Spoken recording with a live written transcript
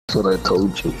That's what I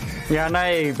told you. Yeah, I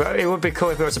know, but it would be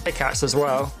cool if it was a pickaxe as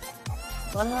well.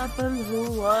 What happened?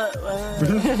 Who? What?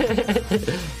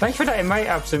 Thanks for that, mate,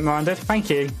 absent-minded. Thank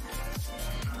you.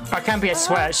 I can be a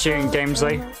sweat at shooting games, though.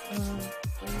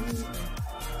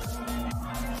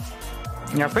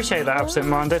 Yeah, I appreciate that,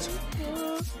 absent-minded.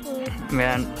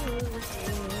 Man.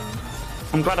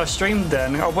 I'm glad I streamed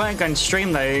then. I weren't going to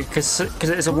stream, though, because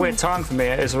it's a weird time for me.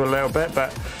 It is a little bit,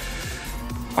 but...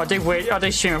 I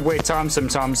do stream at weird times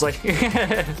sometimes, like...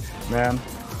 Man.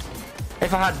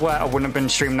 If I had work, I wouldn't have been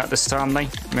streaming at this time, though.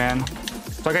 Man.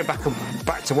 So I go back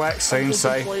to work soon, so...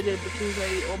 I'm disappointed because I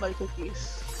ate all my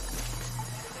cookies.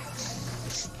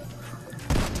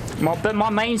 My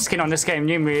main skin on this game,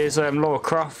 Numi, is Laura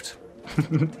Croft.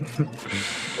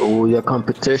 Oh, your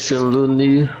competition,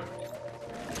 Looney.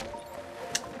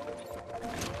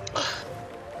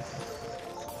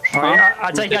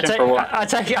 I take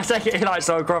it he likes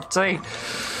Laura Croft too.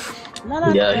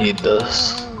 Yeah, he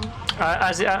does.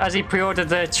 Has he pre-ordered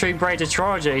the True Raider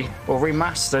trilogy or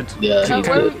remastered? Yeah, he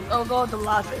did. Oh god, the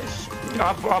lavish.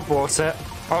 I bought it.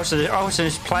 I also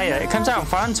just play it. It comes out on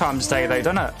Valentine's Day though,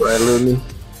 doesn't it? Right, Looney?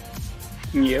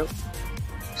 Yep.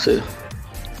 See.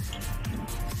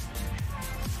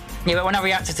 Yeah, but when I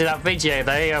reacted to that video,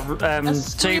 they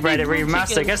Tomb Raider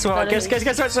remastered. Guess what? Guess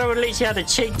what? Someone literally had the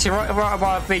cheek to write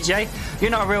about a video.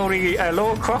 You're not a real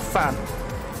Laura Croft fan.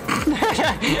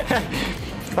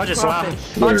 I just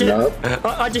laughed.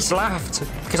 I just laughed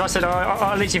because I said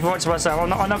I literally thought to myself, I'm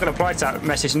not going to apply to that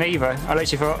message neither. I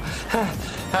literally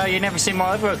thought, you never seen my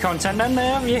other content then,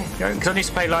 have you? Because I used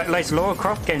to play like later Laura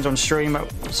Croft games on stream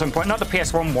at some point, not the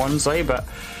PS1 ones though, but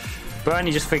I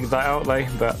only just figured that out though.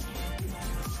 But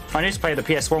I used to play the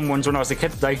PS1 ones when I was a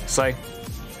kid though, so.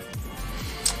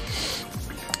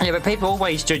 Yeah, but people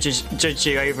always judge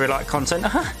you over like content.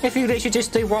 If you literally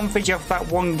just do one video of that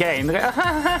one game, they go,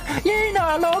 you're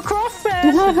not a Laura Croft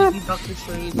fan.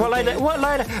 What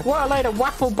a load of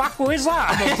waffle baffle is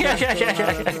that?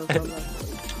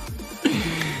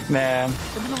 Man.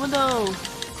 Open the window.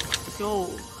 Let's go.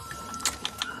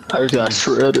 I got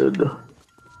shredded.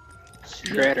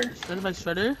 Shredder. Shredded by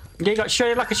shredder? You got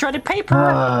shredded like a shredded paper.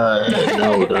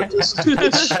 No, that just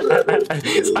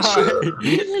shredded.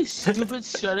 You stupid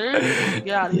shredder?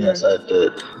 Get out of here. Yes, I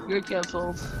did. You're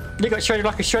cancelled. You got shredded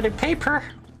like a shredded paper.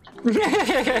 Bro,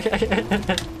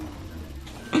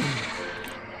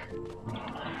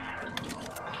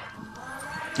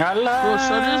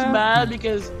 Shredder's mad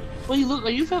because well, you're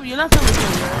not filming, right?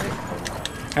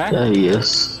 Huh? Yeah, he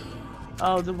is.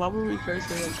 Oh, then why were we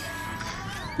cursing?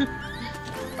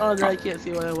 Oh, no, I can't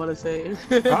see what I want to say.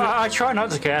 I try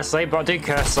not to curse, but I do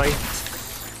curse. I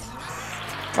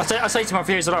say to my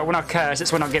viewers a lot when I curse,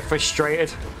 it's when I get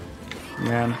frustrated.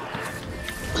 Man.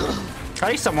 At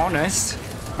least I'm honest.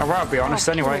 I'd rather be honest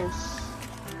anyway.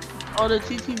 Oh, the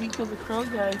TTV because the crow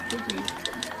guy.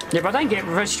 Yeah, but I don't get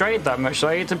frustrated that much, though.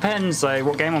 It depends,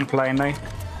 what game I'm playing, though.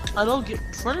 I don't get.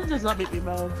 Further does not make me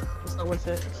mad. It's not worth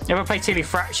it. If I play Tilly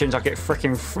Fractions, I get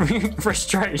freaking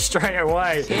frustrated straight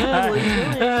away. Yeah, what are you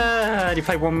doing? You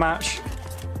play one match.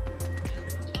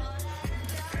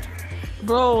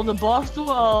 Bro, the boss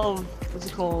duel. What's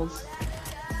it called?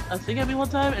 I think I beat one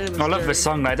time. And it was I love this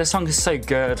song, though. This song is so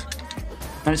good,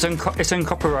 and it's in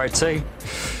copyright too.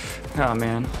 Oh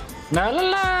man. La la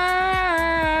la.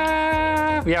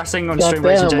 Yeah, I sing on stream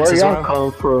as well. Where y'all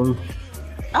come from?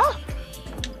 Ah.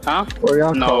 Huh? Where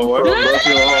y'all come from? Both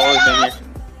you always been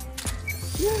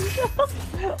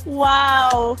here.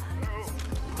 Wow.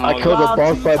 I killed a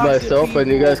boss by myself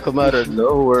and you guys come out of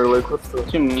nowhere, like what the...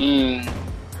 What you mean?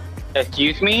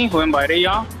 Excuse me? Who invited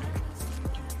y'all?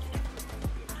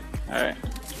 Alright.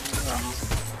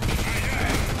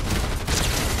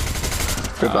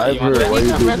 Survivor, why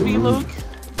you doing Luke?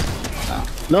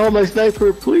 No, my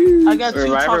sniper, please! I got two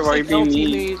Survivor, why you toxic being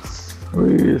teammates.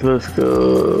 Please, let's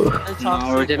go.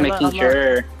 No, we're just making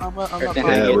sure.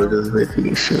 Yeah, we're just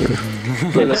making sure.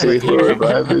 Let's see if we're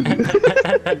reviving.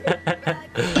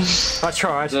 I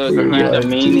tried. There's a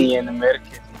mini in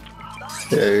America.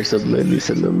 Yeah, there's a minis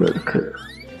in America.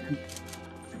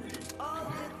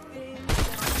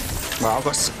 Well, I've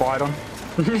got spied on.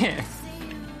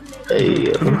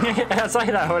 Hey. I say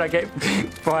that when I get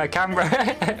by a camera.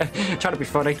 Trying to be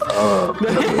funny.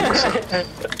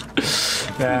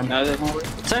 Yeah.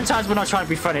 Sometimes when I try to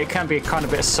be funny, it can be kind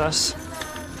of a bit sus.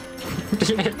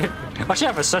 I should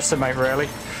have a sus mate, really.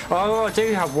 Oh, I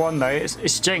do have one though.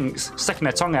 It's Jinx sticking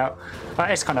their tongue out. That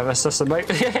is kind of a sus mate.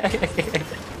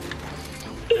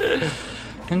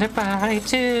 And the body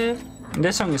too.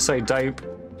 This song is so dope.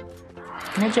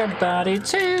 And your body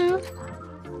too.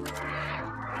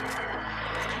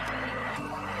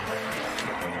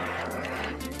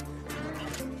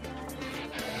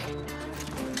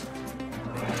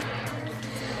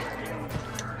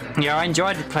 Yeah, I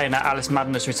enjoyed playing that Alice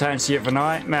Madness Returns the other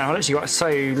night. Man, I literally got so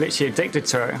addicted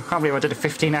to it. I can't believe I did a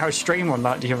 15-hour stream on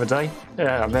that the other day.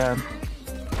 Yeah, man.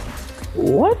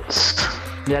 What?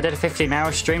 Yeah, I did a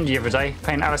 15-hour stream the other day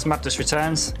playing Alice Madness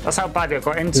Returns. That's how badly I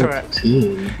got into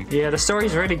 15. it. Yeah, the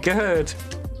story's really good.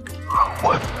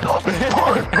 What the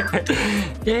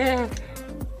fuck? Yeah.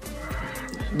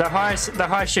 The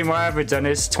highest stream I've ever done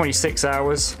is 26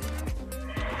 hours.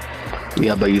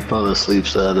 Yeah, but you fell asleep,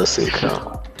 so that doesn't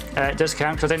count. It does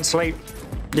count because I didn't sleep.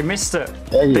 You missed it.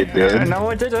 Yeah, you did. No,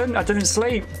 I didn't. I didn't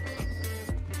sleep.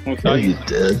 Yeah, you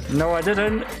did. No, I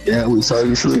didn't. Yeah, we saw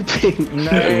you sleeping.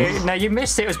 No, you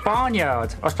missed it. It was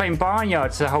Barnyard. I was playing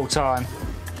Barnyard the whole time.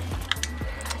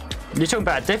 You're talking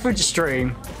about a different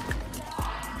stream.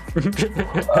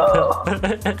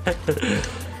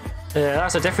 Yeah,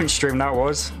 that's a different stream, that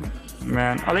was.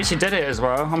 Man, I literally did it as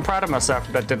well. I'm proud of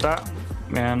myself that I did that.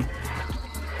 Man.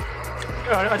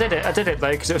 I did it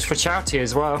though, because it was for charity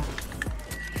as well.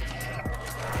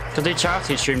 I do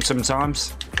charity streams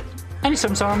sometimes. Only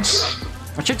sometimes.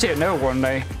 I should do another one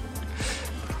day.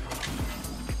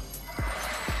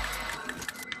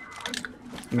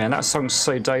 Man, that song's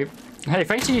so dope. Hey,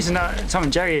 thanks for using that Tom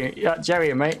and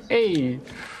Jerry, mate. Hey.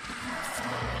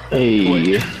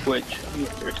 Hey. Twitch.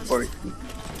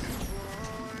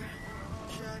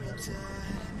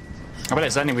 I bet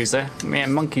there's enemies there.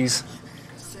 Man, monkeys.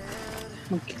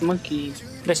 Monkey.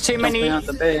 There's too many. Out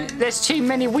the bed. There's too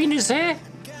many wieners here.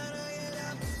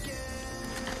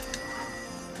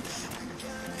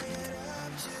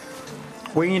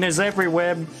 Wieners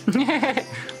everywhere.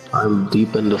 I'm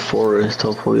deep in the forest.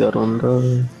 Hopefully, I don't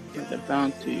die. Get the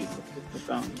bounty. Get the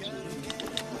bounty.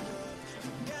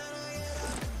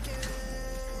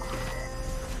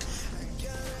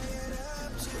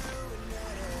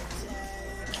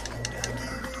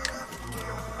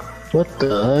 What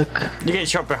the heck? You're getting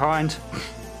shot behind.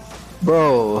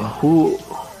 Bro, who?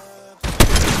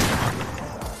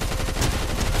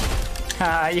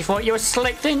 You thought you were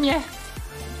slick, didn't you?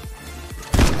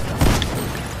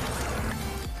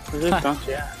 Where's this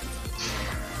bounty at?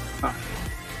 Oh,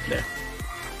 there.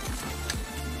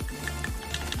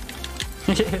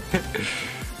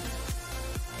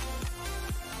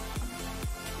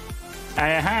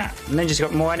 And then just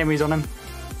got more enemies on him.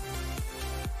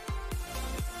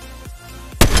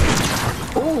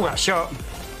 Ooh, that shot.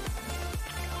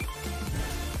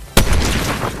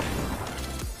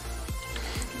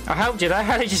 I helped you there.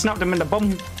 I just knocked him in the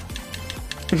bum.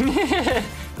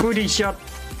 Booty shot.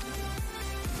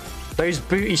 Those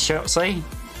booty shots, eh?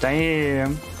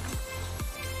 Damn.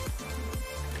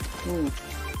 Ooh.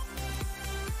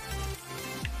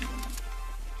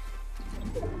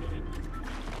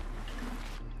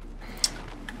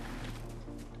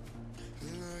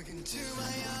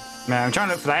 Man, I'm trying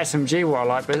to look for that SMG what I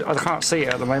like, but I can't see it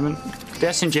at the moment. The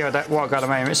SMG what I got at the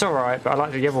moment, it's alright, but I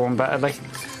like the other one better. Like.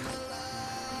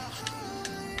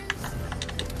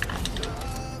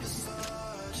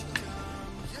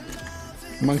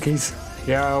 Monkeys.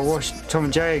 Yeah, I watched Tom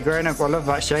and Jerry growing up. I love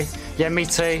that show. Yeah, me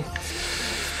too.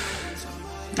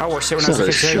 I watched it when I was a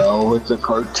kid too. It's not a show, it's a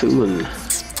cartoon.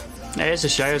 It is a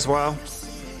show as well.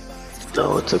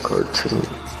 No, it's a cartoon.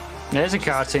 It is a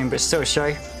cartoon, but it's still a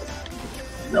show.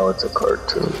 No, it's a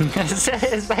cartoon. It's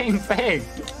the same thing.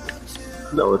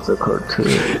 No, it's a cartoon.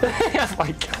 Oh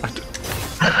my god.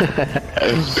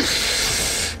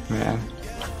 Man.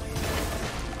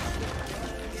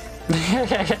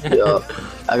 Yeah,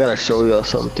 I gotta show y'all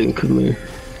something. Come here.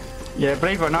 Yeah,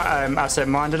 believe it or not, I said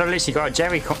mine. I've literally got a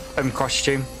Jerry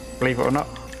costume. Believe it or not.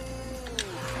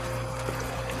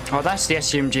 Oh, that's the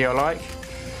SMG I like.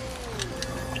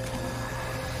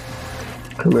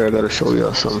 Come here, I gotta show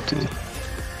y'all something.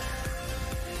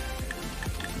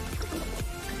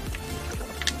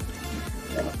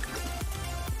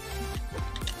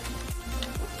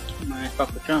 If I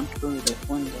could jump through this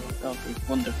window, that would be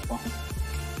wonderful.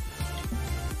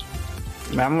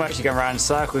 Man, I'm actually going around in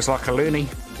circles like a loony.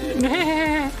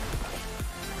 Yeah.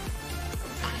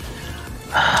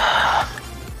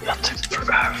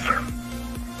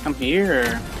 I'm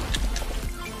here.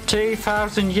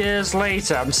 2,000 years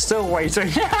later, I'm still waiting.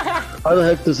 How the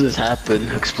heck does this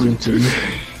happen? Explain to me.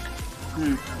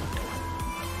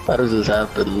 How does this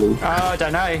happen, Luke? Oh, I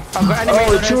don't know. I've got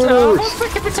enemies on it. Oh,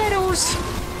 freaking potatoes!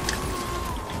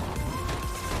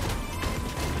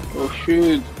 Oh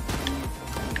shoot.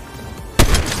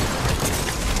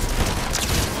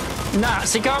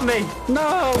 Nuts, he got me!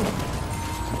 No!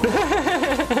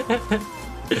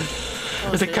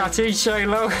 It's a cartoon show,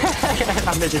 lol.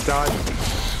 I nearly died.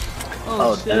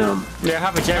 Oh damn. Yeah, I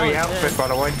have a Jerry outfit, by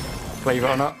the way. Believe it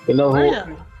or not. You know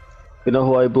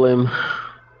who I blame?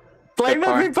 Blame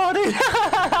car. everybody.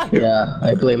 Yeah,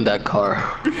 I blame that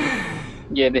car.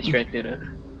 Yeah, distracted us.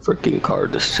 Freaking car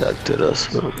distracted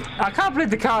us, man. I can't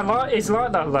believe the car is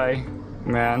like that though,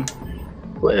 man.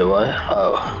 Wait, what?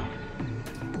 Oh.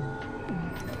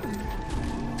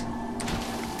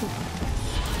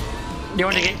 You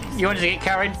wanted to get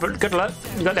carried, but good luck.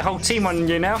 You got the whole team on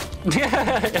you now.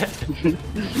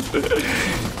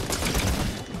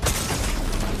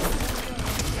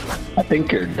 I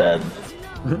think you're dead.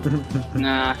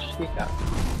 Nah, she's out.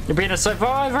 You're being a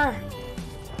survivor.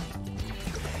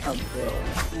 Oh,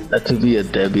 bro. Not to be a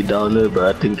Debbie Downer,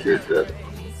 but I think you're dead.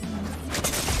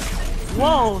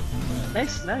 Whoa!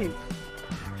 Nice snipe.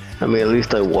 I mean, at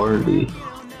least I warned you.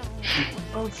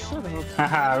 Oh, shut up.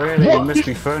 Haha, really? It must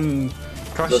be fun.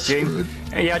 Costume.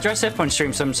 That's Yeah, I dress up on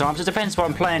stream sometimes. It depends what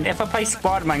I'm playing. If I play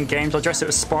Spider-Man games, I'll dress it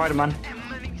as Spider-Man.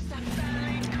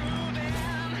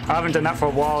 I haven't done that for a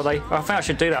while, though. I think I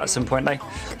should do that at some point, though.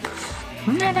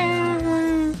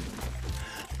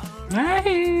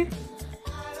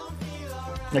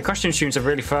 The costume streams are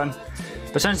really fun,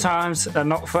 but sometimes they're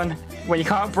not fun when you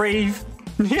can't breathe.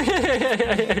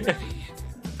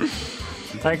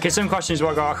 Because some costumes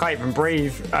where I can't even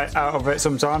breathe out of it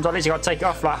sometimes. I literally got to take it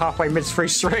off like halfway mid-free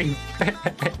stream. But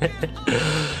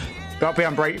I'll be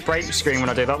on break screen when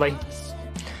I do that, Lee.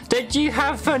 Did you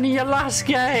have fun in your last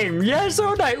game? Yes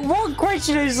or no? What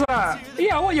question is that?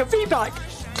 Yeah, I want your feedback.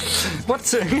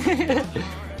 What's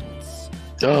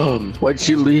Why'd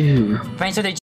you leave? Thanks for the